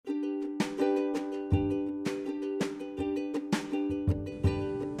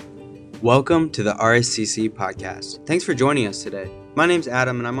Welcome to the RSCC podcast. Thanks for joining us today. My name's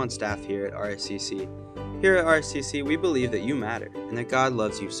Adam and I'm on staff here at RSCC. Here at RSCC, we believe that you matter and that God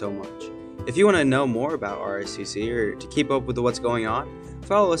loves you so much. If you want to know more about RSCC or to keep up with what's going on,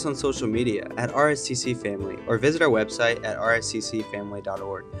 follow us on social media at RSCC Family or visit our website at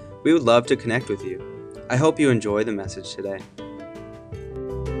rsccfamily.org. We would love to connect with you. I hope you enjoy the message today.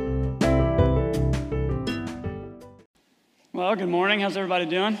 Well, good morning. How's everybody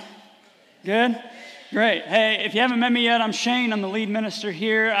doing? Good? Great. Hey, if you haven't met me yet, I'm Shane. I'm the lead minister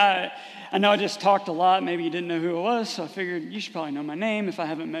here. I know I just talked a lot. Maybe you didn't know who it was, so I figured you should probably know my name if I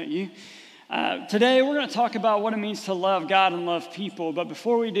haven't met you. Today, we're going to talk about what it means to love God and love people. But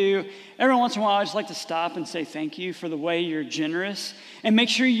before we do, every once in a while, I just like to stop and say thank you for the way you're generous and make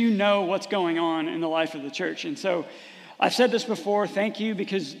sure you know what's going on in the life of the church. And so I've said this before, thank you,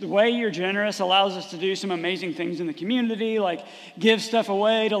 because the way you're generous allows us to do some amazing things in the community, like give stuff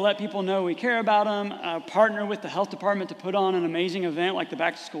away to let people know we care about them, partner with the health department to put on an amazing event like the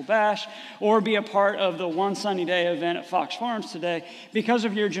Back to School Bash, or be a part of the One Sunny Day event at Fox Farms today. Because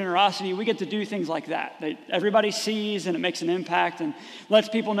of your generosity, we get to do things like that. Everybody sees and it makes an impact and lets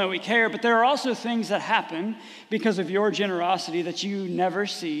people know we care, but there are also things that happen because of your generosity that you never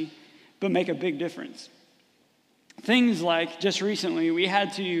see but make a big difference. Things like, just recently, we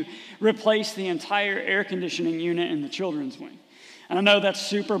had to replace the entire air conditioning unit in the children's wing. And I know that's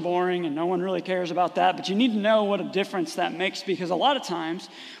super boring and no one really cares about that, but you need to know what a difference that makes, because a lot of times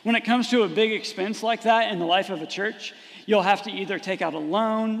when it comes to a big expense like that in the life of a church, you'll have to either take out a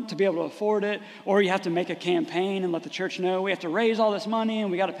loan to be able to afford it, or you have to make a campaign and let the church know we have to raise all this money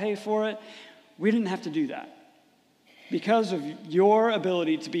and we got to pay for it. We didn't have to do that. Because of your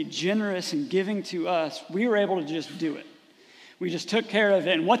ability to be generous and giving to us, we were able to just do it. We just took care of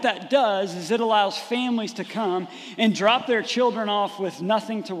it. And what that does is it allows families to come and drop their children off with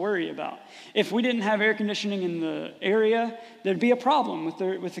nothing to worry about. If we didn't have air conditioning in the area, there'd be a problem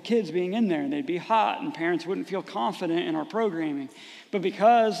with the kids being in there, and they'd be hot, and parents wouldn't feel confident in our programming. But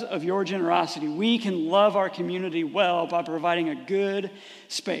because of your generosity, we can love our community well by providing a good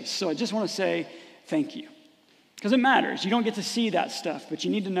space. So I just want to say thank you. Because it matters. You don't get to see that stuff, but you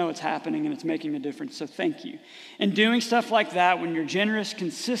need to know it's happening and it's making a difference, so thank you. And doing stuff like that, when you're generous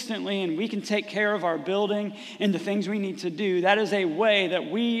consistently and we can take care of our building and the things we need to do, that is a way that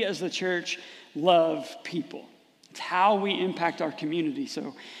we as the church love people. It's how we impact our community,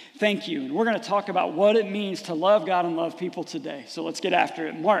 so thank you. And we're going to talk about what it means to love God and love people today, so let's get after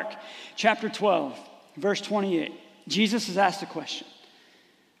it. Mark chapter 12, verse 28. Jesus is asked a question.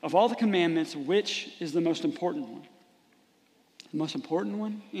 Of all the commandments, which is the most important one? The most important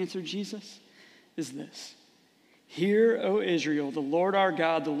one, answered Jesus, is this. Hear, O Israel, the Lord our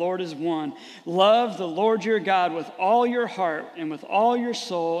God, the Lord is one. Love the Lord your God with all your heart and with all your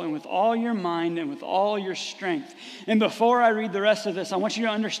soul and with all your mind and with all your strength. And before I read the rest of this, I want you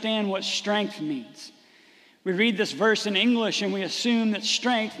to understand what strength means. We read this verse in English and we assume that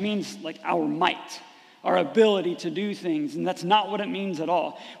strength means like our might, our ability to do things, and that's not what it means at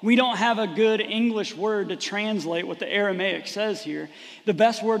all. We don't have a good English word to translate what the Aramaic says here. The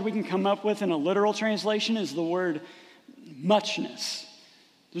best word we can come up with in a literal translation is the word muchness.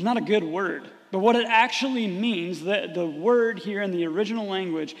 There's not a good word, but what it actually means, the word here in the original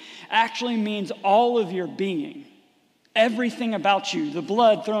language actually means all of your being. Everything about you, the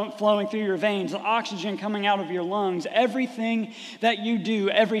blood flowing through your veins, the oxygen coming out of your lungs, everything that you do,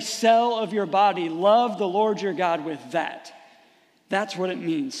 every cell of your body, love the Lord your God with that. That's what it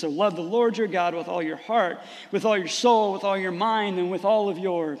means. So love the Lord your God with all your heart, with all your soul, with all your mind, and with all of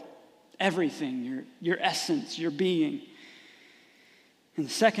your everything, your essence, your being. And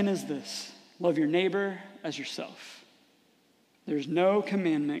the second is this, love your neighbor as yourself. There's no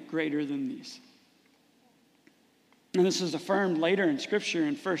commandment greater than these. And this is affirmed later in Scripture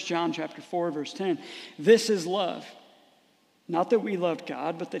in 1 John chapter 4, verse 10. This is love. Not that we loved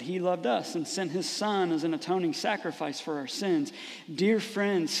God, but that he loved us and sent his Son as an atoning sacrifice for our sins. Dear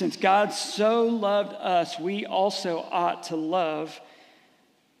friends, since God so loved us, we also ought to love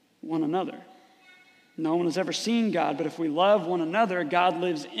one another. No one has ever seen God, but if we love one another, God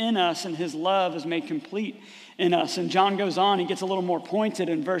lives in us and his love is made complete in us. And John goes on, he gets a little more pointed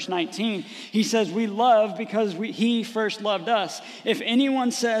in verse 19. He says, we love because he first loved us. If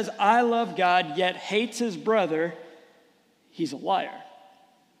anyone says, I love God, yet hates his brother, he's a liar.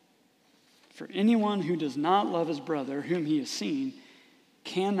 For anyone who does not love his brother, whom he has seen,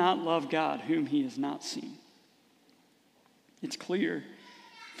 cannot love God, whom he has not seen. It's clear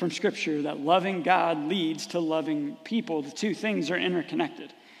from Scripture that loving God leads to loving people. The two things are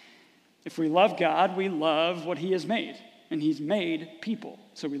interconnected. If we love God, we love what he has made. and he's made people.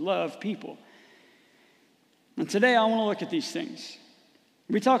 So we love people. And today I want to look at these things.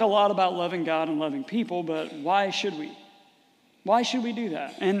 We talk a lot about loving God and loving people, but why should we? Why should we do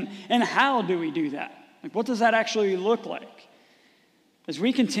that? And how do we do that? Like, what does that actually look like? As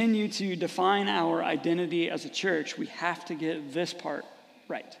we continue to define our identity as a church, we have to get this part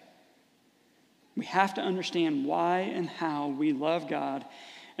right. We have to understand why and how we love God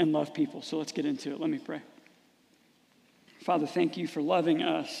and love people. So let's get into it. Let me pray. Father, thank you for loving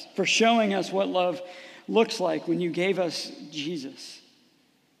us, for showing us what love looks like when you gave us Jesus.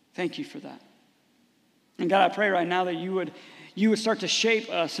 Thank you for that. And God, I pray right now that you would start to shape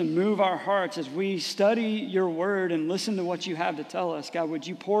us and move our hearts as we study your word and listen to what you have to tell us. God, would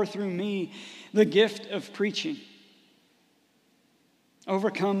you pour through me the gift of preaching?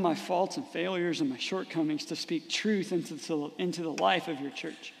 Overcome my faults and failures and my shortcomings to speak truth into the life of your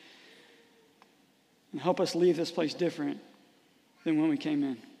church. And help us leave this place different than when we came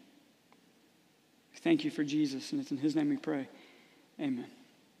in. Thank you for Jesus, and it's in his name we pray. Amen.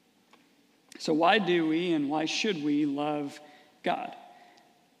 So why do we and why should we love God?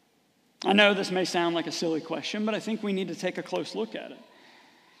 I know this may sound like a silly question, but I think we need to take a close look at it.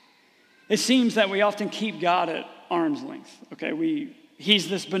 It seems that we often keep God at arm's length. Okay, he's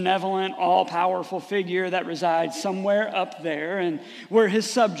this benevolent, all-powerful figure that resides somewhere up there, and we're his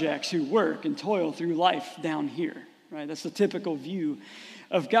subjects who work and toil through life down here. Right? That's the typical view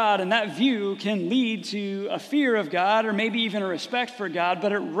of God, and that view can lead to a fear of God or maybe even a respect for God,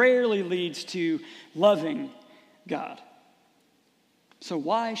 but it rarely leads to loving God. So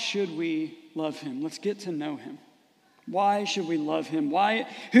why should we love him? Let's get to know him. Why should we love him?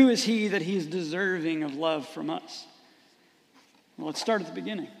 Who is he that he's deserving of love from us? Well, let's start at the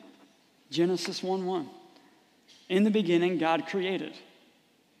beginning. Genesis 1:1. In the beginning, God created.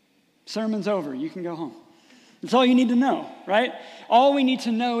 Sermon's over. You can go home. That's all you need to know, right? All we need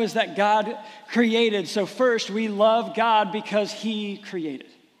to know is that God created. So first, we love God because he created.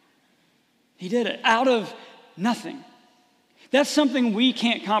 He did it out of nothing. That's something we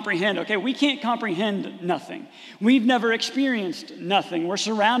can't comprehend, okay? We can't comprehend nothing. We've never experienced nothing. We're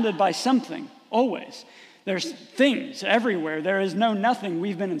surrounded by something, always. There's things everywhere. There is no nothing.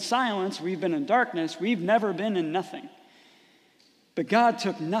 We've been in silence. We've been in darkness. We've never been in nothing. But God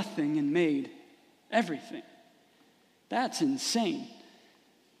took nothing and made everything. That's insane.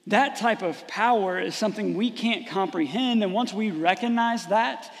 That type of power is something we can't comprehend. And once we recognize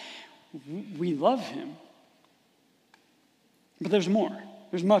that, we love him. But there's more.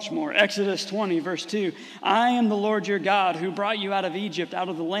 There's much more. Exodus 20, verse 2. I am the Lord your God who brought you out of Egypt, out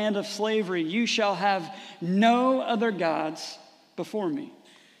of the land of slavery. You shall have no other gods before me.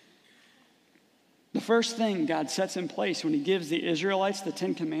 The first thing God sets in place when he gives the Israelites the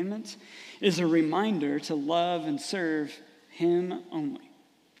 10 Commandments is a reminder to love and serve him only.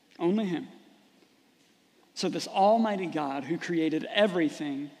 Only him. So this almighty God who created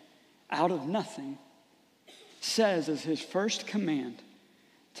everything out of nothing says as his first command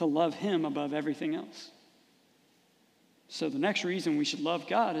to love him above everything else. So the next reason we should love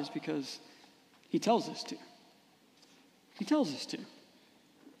God is because he tells us to. He tells us to.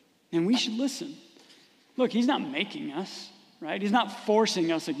 And we should listen. Look, he's not making us, right? He's not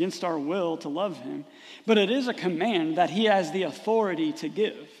forcing us against our will to love him, but it is a command that he has the authority to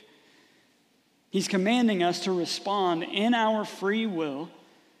give. He's commanding us to respond in our free will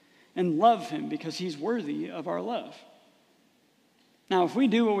and love him because he's worthy of our love. Now, if we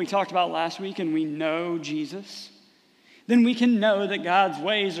do what we talked about last week and we know Jesus, then we can know that God's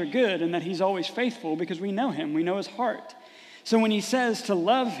ways are good and that he's always faithful because we know him, we know his heart. So when he says to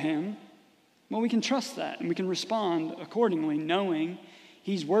love him, well, we can trust that and we can respond accordingly, knowing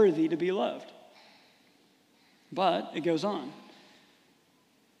he's worthy to be loved. But it goes on.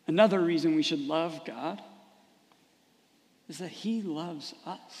 Another reason we should love God is that he loves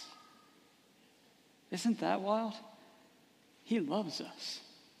us. Isn't that wild? He loves us.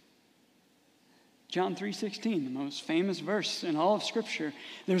 John 3:16, the most famous verse in all of Scripture.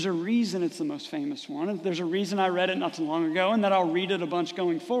 There's a reason it's the most famous one. There's a reason I read it not too long ago and that I'll read it a bunch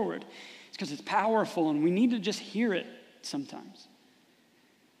going forward. It's because it's powerful and we need to just hear it sometimes.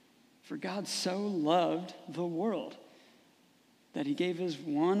 For God so loved the world that he gave his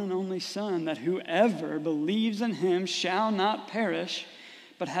one and only Son, that whoever believes in him shall not perish,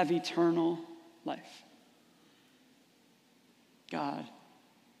 but have eternal life. God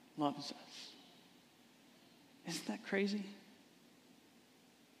loves us. Isn't that crazy?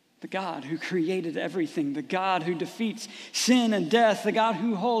 The God who created everything, the God who defeats sin and death, the God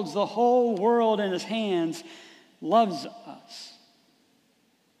who holds the whole world in his hands, loves us.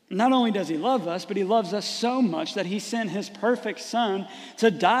 Not only does he love us, but he loves us so much that he sent his perfect son to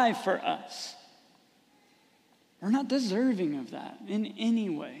die for us. We're not deserving of that in any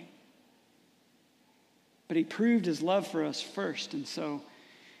way. But he proved his love for us first, and so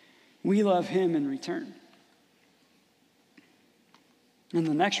we love him in return. And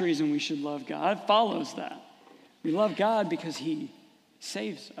the next reason we should love God follows that. We love God because he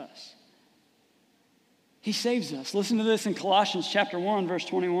saves us. He saves us. Listen to this in Colossians chapter 1, verse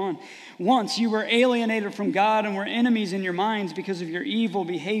 21. Once you were alienated from God and were enemies in your minds because of your evil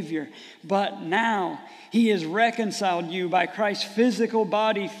behavior. But now he has reconciled you by Christ's physical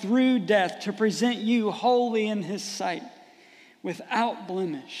body through death to present you holy in his sight, without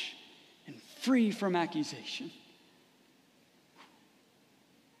blemish and free from accusation.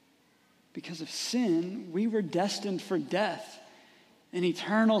 Because of sin, we were destined for death. An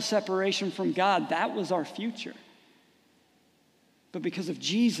eternal separation from God, that was our future. But because of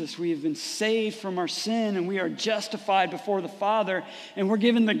Jesus, we have been saved from our sin and we are justified before the Father and we're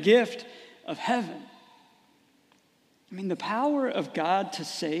given the gift of heaven. I mean, the power of God to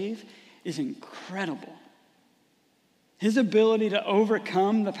save is incredible. His ability to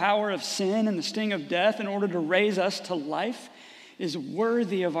overcome the power of sin and the sting of death in order to raise us to life is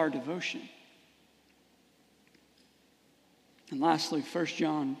worthy of our devotion. And lastly, 1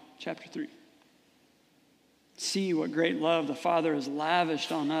 John chapter 3. See what great love the Father has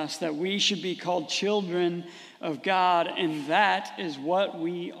lavished on us, that we should be called children of God, and that is what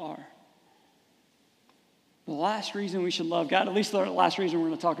we are. The last reason we should love God, at least the last reason we're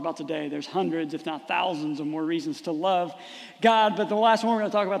going to talk about today, there's hundreds, if not thousands of more reasons to love God, but the last one we're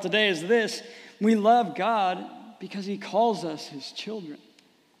going to talk about today is this. We love God because he calls us his children.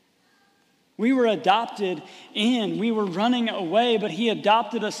 We were adopted in. We were running away, but he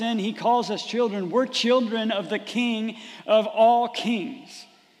adopted us in. He calls us children. We're children of the King of all kings.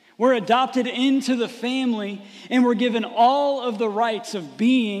 We're adopted into the family, and we're given all of the rights of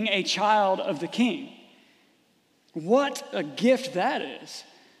being a child of the King. What a gift that is.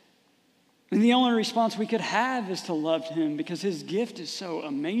 And the only response we could have is to love him because his gift is so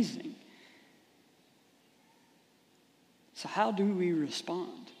amazing. So how do we respond?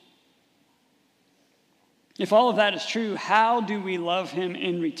 If all of that is true, how do we love him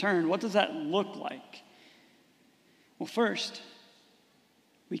in return? What does that look like? Well, first,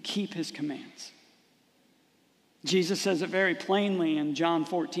 we keep his commands. Jesus says it very plainly in John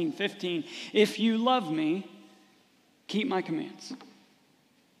 14:15. If you love me, keep my commands.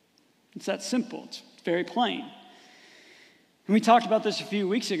 It's that simple. It's very plain. And we talked about this a few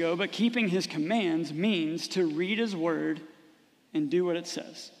weeks ago, but keeping his commands means to read his word and do what it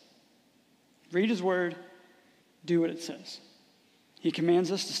says. Read his word, do what it says. He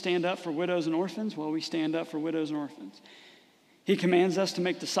commands us to stand up for widows and orphans. Well, we stand up for widows and orphans. He commands us to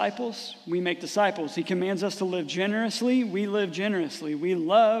make disciples. We make disciples. He commands us to live generously. We live generously. We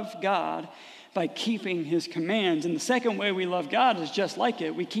love God by keeping his commands. And the second way we love God is just like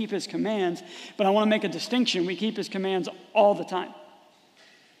it. We keep his commands, but I want to make a distinction. We keep his commands all the time.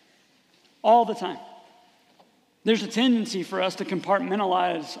 All the time. There's a tendency for us to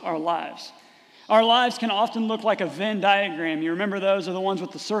compartmentalize our lives. Our lives can often look like a Venn diagram. You remember those are the ones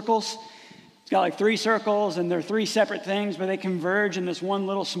with the circles? It's got like 3 circles, and they're 3 separate things, but they converge in this one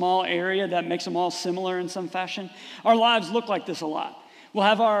little small area that makes them all similar in some fashion. Our lives look like this a lot. We'll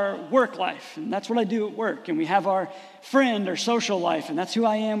have our work life, and that's what I do at work. And we have our friend or social life, and that's who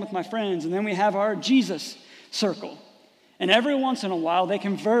I am with my friends. And then we have our Jesus circle. And every once in a while, they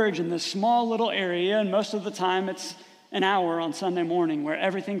converge in this small little area, and most of the time it's an hour on Sunday morning where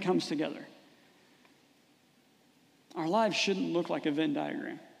everything comes together. Our lives shouldn't look like a Venn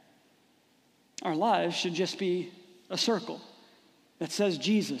diagram. Our lives should just be a circle that says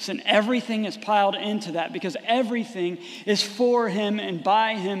Jesus, and everything is piled into that because everything is for him and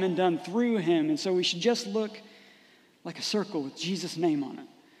by him and done through him. And so we should just look like a circle with Jesus' name on it.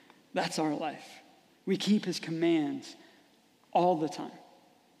 That's our life. We keep his commands all the time.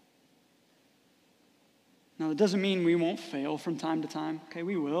 Now, that doesn't mean we won't fail from time to time. Okay,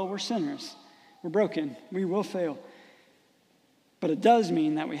 we will. We're sinners. We're broken. We will fail. But it does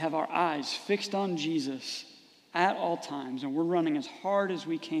mean that we have our eyes fixed on Jesus at all times, and we're running as hard as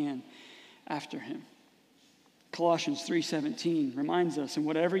we can after him. Colossians 3:17 reminds us, and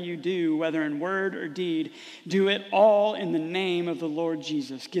whatever you do, whether in word or deed, do it all in the name of the Lord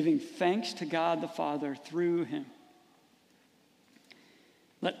Jesus, giving thanks to God the Father through him.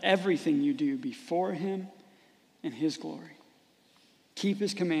 Let everything you do be for him and his glory. Keep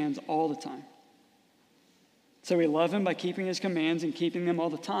his commands all the time. So we love him by keeping his commands and keeping them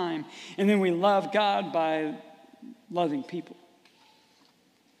all the time. And then we love God by loving people.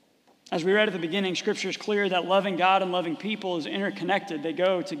 As we read at the beginning, Scripture is clear that loving God and loving people is interconnected. They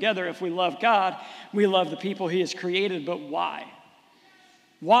go together. If we love God, we love the people he has created. But why?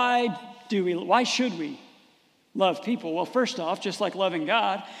 Why should we love people? Well, first off, just like loving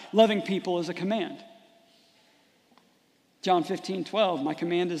God, loving people is a command. John 15:12, my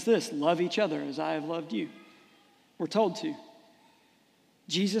command is this, love each other as I have loved you. We're told to.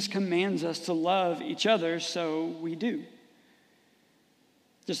 Jesus commands us to love each other, so we do.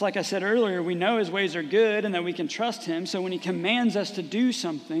 Just like I said earlier, we know his ways are good and that we can trust him, so when he commands us to do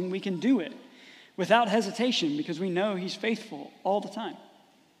something, we can do it without hesitation because we know he's faithful all the time.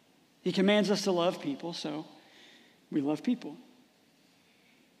 He commands us to love people, so we love people.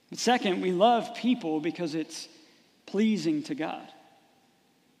 But second, we love people because it's pleasing to God.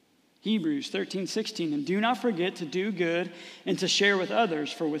 Hebrews 13:16, and do not forget to do good and to share with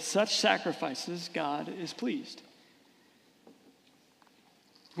others, for with such sacrifices God is pleased.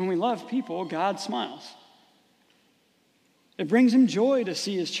 When we love people, God smiles. It brings him joy to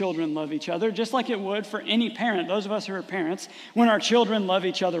see his children love each other, just like it would for any parent. Those of us who are parents, when our children love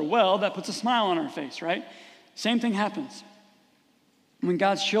each other well, that puts a smile on our face, right? Same thing happens. When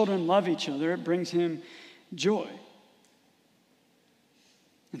God's children love each other, it brings him joy.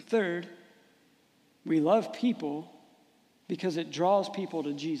 And third, we love people because it draws people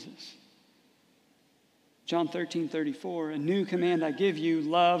to Jesus. John 13:34, a new command I give you,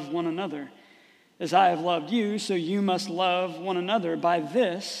 love one another. As I have loved you, so you must love one another. By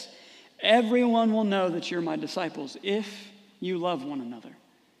this, everyone will know that you're my disciples, if you love one another.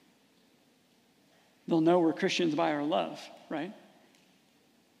 They'll know we're Christians by our love, right?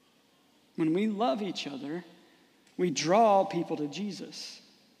 When we love each other, we draw people to Jesus.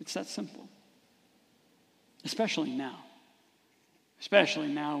 It's that simple. Especially now. Especially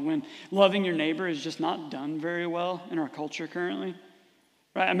now when loving your neighbor is just not done very well in our culture currently.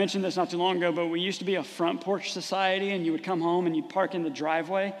 Right? I mentioned this not too long ago, but we used to be a front porch society, and you would come home and you'd park in the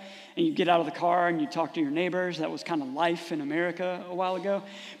driveway and you'd get out of the car and you'd talk to your neighbors. That was kind of life in America a while ago.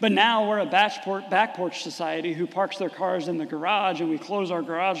 But now we're a back porch society who parks their cars in the garage, and we close our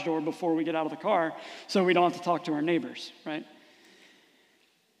garage door before we get out of the car so we don't have to talk to our neighbors, right?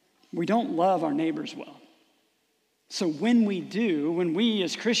 We don't love our neighbors well. So when we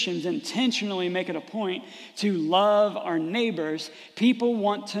as Christians intentionally make it a point to love our neighbors, people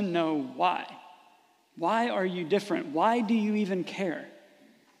want to know why. Why are you different? Why do you even care?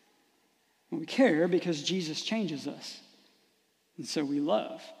 Well, we care because Jesus changes us. And so we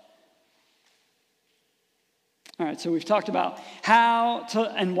love. All right, so we've talked about how to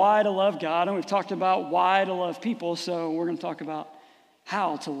and why to love God, and we've talked about why to love people, so we're going to talk about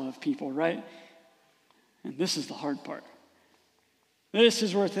how to love people, right? And this is the hard part. This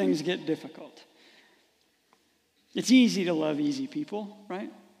is where things get difficult. It's easy to love easy people,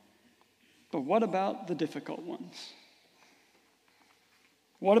 right? But what about the difficult ones?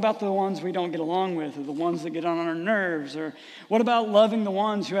 What about the ones we don't get along with, or the ones that get on our nerves? Or what about loving the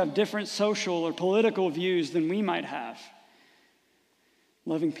ones who have different social or political views than we might have?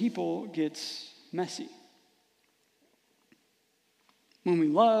 Loving people gets messy. When we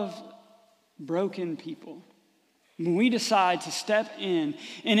love broken people, when we decide to step in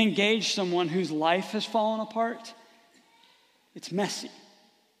and engage someone whose life has fallen apart, it's messy,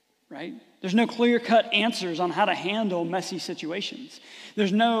 right? There's no clear-cut answers on how to handle messy situations.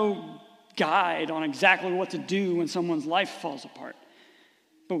 There's no guide on exactly what to do when someone's life falls apart.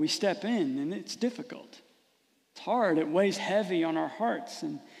 But we step in, and it's difficult. It's hard. It weighs heavy on our hearts.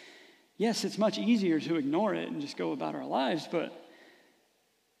 And yes, it's much easier to ignore it and just go about our lives, but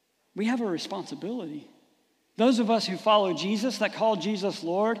we have a responsibility. Those of us who follow Jesus, that call Jesus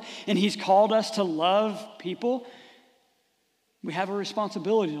Lord, and he's called us to love people, we have a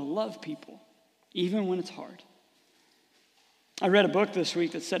responsibility to love people, even when it's hard. I read a book this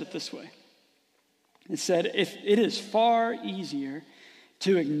week that said it this way. It said, if it is far easier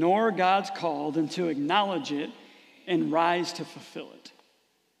to ignore God's call than to acknowledge it and rise to fulfill it.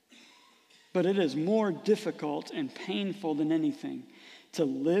 But it is more difficult and painful than anything to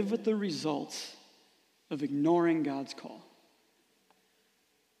live with the results of ignoring God's call.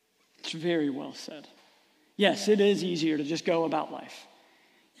 It's very well said. Yes, it is easier to just go about life.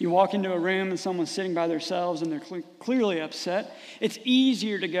 You walk into a room and someone's sitting by themselves and they're clearly upset. It's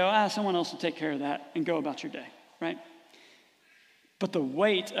easier to go, someone else will take care of that, and go about your day, right? But the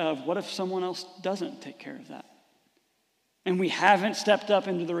weight of what if someone else doesn't take care of that? And we haven't stepped up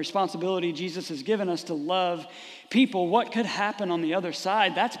into the responsibility Jesus has given us to love people. What could happen on the other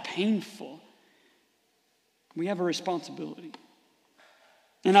side? That's painful. We have a responsibility.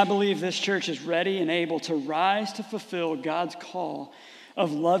 And I believe this church is ready and able to rise to fulfill God's call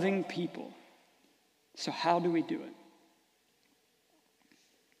of loving people. So how do we do it?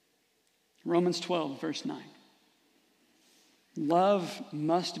 Romans 12, verse 9. Love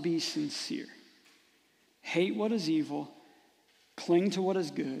must be sincere. Hate what is evil. Cling to what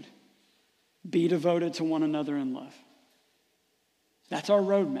is good. Be devoted to one another in love. That's our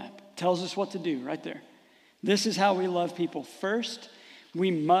roadmap. Tells us what to do right there. This is how we love people. First,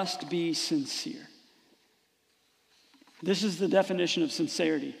 we must be sincere. This is the definition of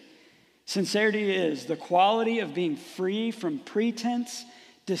sincerity. Sincerity is the quality of being free from pretense,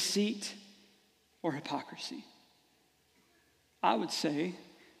 deceit, or hypocrisy. I would say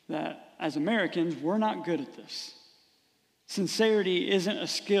that as Americans, we're not good at this. Sincerity isn't a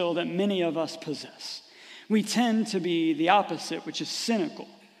skill that many of us possess. We tend to be the opposite, which is cynical,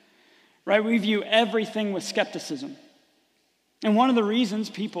 right? We view everything with skepticism. And one of the reasons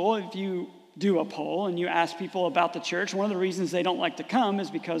people, if you do a poll and you ask people about the church, one of the reasons they don't like to come is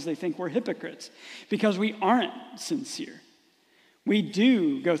because they think we're hypocrites, because we aren't sincere. We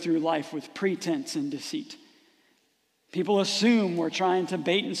do go through life with pretense and deceit. People assume we're trying to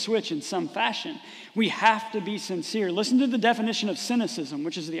bait and switch in some fashion. We have to be sincere. Listen to the definition of cynicism,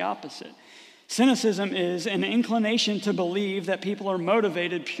 which is the opposite. Cynicism is an inclination to believe that people are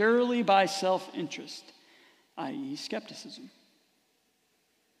motivated purely by self-interest, i.e., skepticism.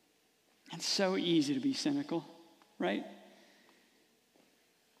 It's so easy to be cynical, right?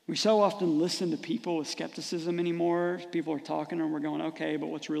 We so often listen to people with skepticism anymore. People are talking and we're going, okay, but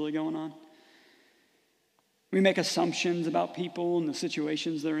what's really going on? We make assumptions about people and the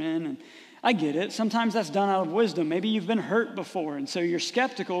situations they're in, and I get it. Sometimes that's done out of wisdom. Maybe you've been hurt before, and so you're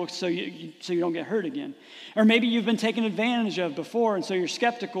skeptical so you don't get hurt again. Or maybe you've been taken advantage of before, and so you're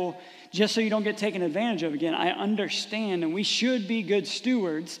skeptical just so you don't get taken advantage of again. I understand, and we should be good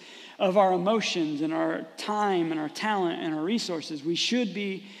stewards of our emotions and our time and our talent and our resources. We should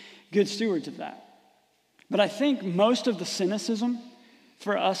be good stewards of that. But I think most of the cynicism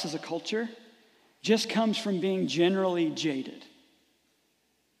for us as a culture just comes from being generally jaded.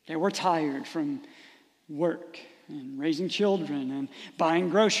 Okay, we're tired from work and raising children and buying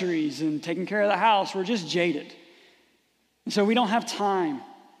groceries and taking care of the house. We're just jaded. And so we don't have time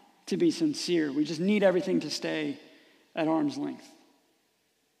to be sincere. We just need everything to stay at arm's length.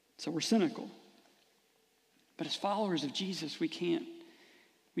 So we're cynical. But as followers of Jesus, we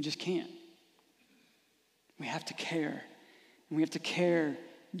just can't. We have to care. And we have to care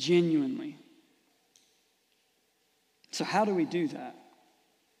genuinely. So how do we do that?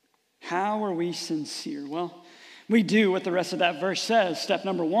 How are we sincere? Well, we do what the rest of that verse says. Step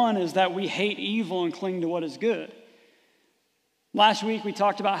number 1 is that we hate evil and cling to what is good. Last week we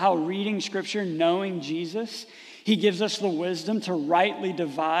talked about how reading Scripture, knowing Jesus, He gives us the wisdom to rightly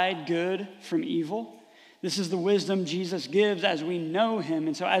divide good from evil. This is the wisdom Jesus gives as we know Him.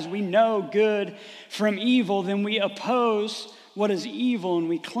 And so as we know good from evil, then we oppose what is evil and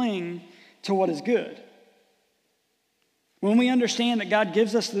we cling to what is good. When we understand that God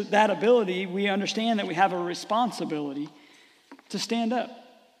gives us that ability, we understand that we have a responsibility to stand up,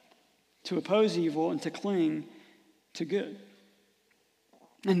 to oppose evil, and to cling to good.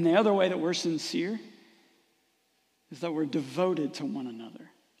 And the other way that we're sincere is that we're devoted to one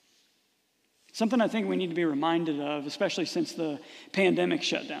another. Something I think we need to be reminded of, especially since the pandemic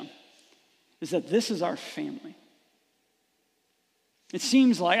shutdown, is that this is our family. It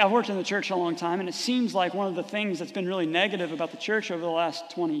seems like, I've worked in the church a long time, and it seems like one of the things that's been really negative about the church over the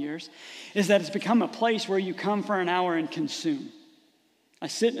last 20 years is that it's become a place where you come for an hour and consume. I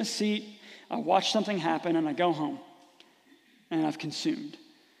sit in a seat, I watch something happen, and I go home, and I've consumed.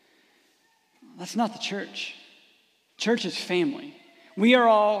 That's not the church. Church is family. We are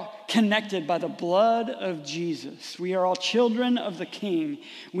all connected by the blood of Jesus. We are all children of the King.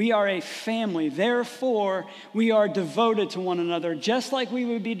 We are a family. Therefore, we are devoted to one another, just like we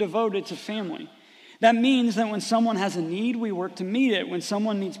would be devoted to family. That means that when someone has a need, we work to meet it. When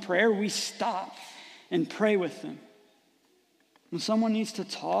someone needs prayer, we stop and pray with them. When someone needs to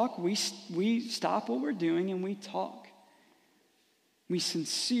talk, we stop what we're doing and we talk. We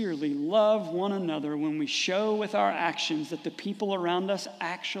sincerely love one another when we show with our actions that the people around us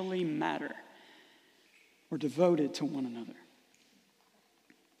actually matter. We're devoted to one another.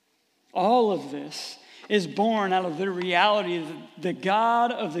 All of this is born out of the reality that the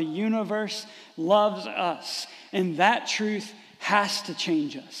God of the universe loves us, and that truth has to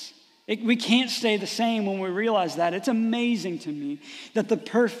change us. We can't stay the same when we realize that. It's amazing to me that the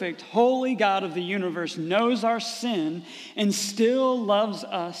perfect, holy God of the universe knows our sin and still loves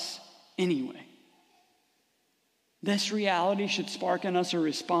us anyway. This reality should spark in us a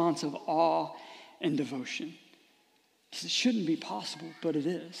response of awe and devotion. Because it shouldn't be possible, but it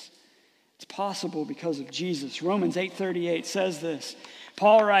is. It's possible because of Jesus. Romans 8:38 says this.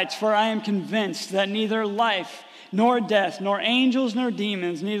 Paul writes, "For I am convinced that neither life, nor death, nor angels, nor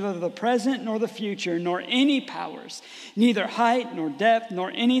demons, neither the present nor the future, nor any powers, neither height nor depth,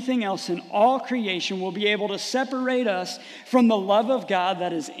 nor anything else in all creation will be able to separate us from the love of God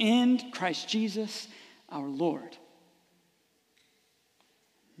that is in Christ Jesus our Lord."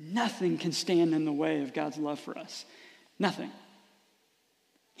 Nothing can stand in the way of God's love for us. Nothing.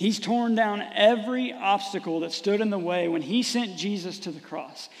 He's torn down every obstacle that stood in the way when he sent Jesus to the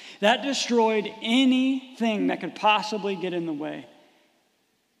cross. That destroyed anything that could possibly get in the way.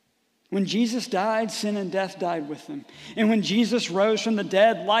 When Jesus died, sin and death died with him. And when Jesus rose from the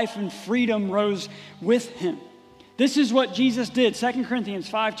dead, life and freedom rose with him. This is what Jesus did. 2 Corinthians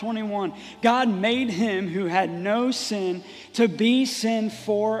 5:21. God made him who had no sin to be sin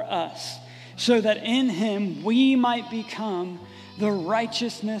for us, so that in him we might become the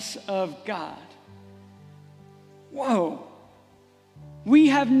righteousness of God. Whoa. We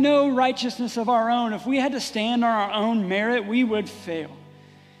have no righteousness of our own. If we had to stand on our own merit, we would fail.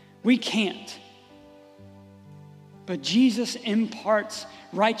 We can't. But Jesus imparts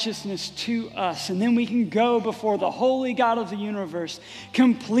righteousness to us, and then we can go before the holy God of the universe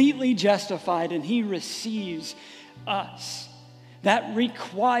completely justified, and he receives us. That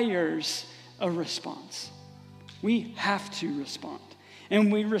requires a response. We have to respond.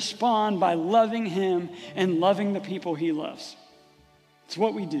 And we respond by loving him and loving the people he loves. It's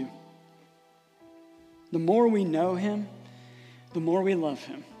what we do. The more we know him, the more we love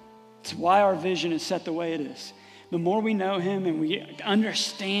him. It's why our vision is set the way it is. The more we know him and we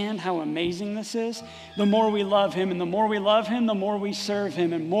understand how amazing this is, the more we love him. And the more we love him, the more we serve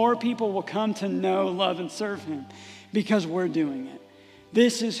him. And more people will come to know, love, and serve him because we're doing it.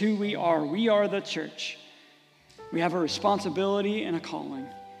 This is who we are. We are the church. We have a responsibility and a calling,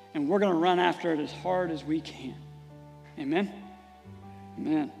 and we're going to run after it as hard as we can. Amen?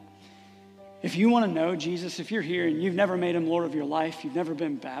 Amen. If you want to know Jesus, if you're here and you've never made him Lord of your life, you've never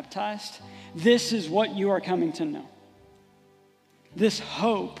been baptized, this is what you are coming to know. This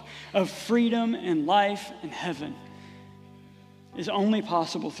hope of freedom and life and heaven is only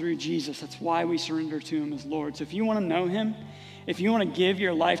possible through Jesus. That's why we surrender to him as Lord. So if you want to know him, if you want to give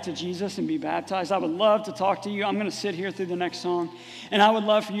your life to Jesus and be baptized, I would love to talk to you. I'm going to sit here through the next song, and I would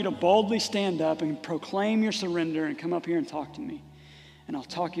love for you to boldly stand up and proclaim your surrender and come up here and talk to me, and I'll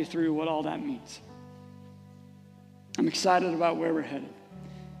talk you through what all that means. I'm excited about where we're headed.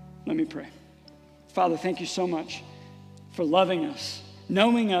 Let me pray. Father, thank you so much for loving us,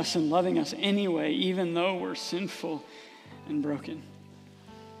 knowing us and loving us anyway, even though we're sinful and broken.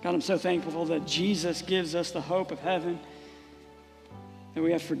 God, I'm so thankful that Jesus gives us the hope of heaven, that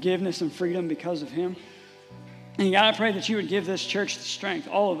we have forgiveness and freedom because of him. And God, I pray that you would give this church the strength,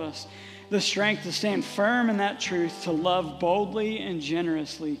 all of us, the strength to stand firm in that truth, to love boldly and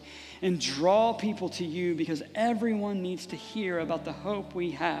generously, and draw people to you, because everyone needs to hear about the hope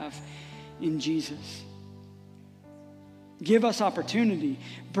we have in Jesus. Give us opportunity.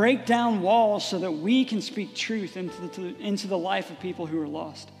 Break down walls so that we can speak truth into the life of people who are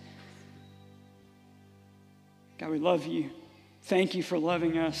lost. God, we love you. Thank you for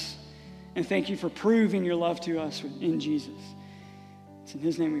loving us, and thank you for proving your love to us in Jesus. It's in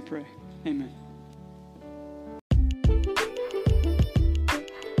his name we pray. Amen.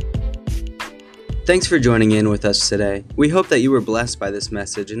 Thanks for joining in with us today. We hope that you were blessed by this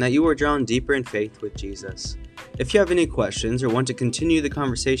message and that you were drawn deeper in faith with Jesus. If you have any questions or want to continue the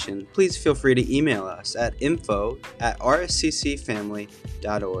conversation, please feel free to email us at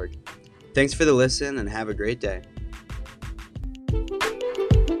info@rsccfamily.org. Thanks for the listen and have a great day.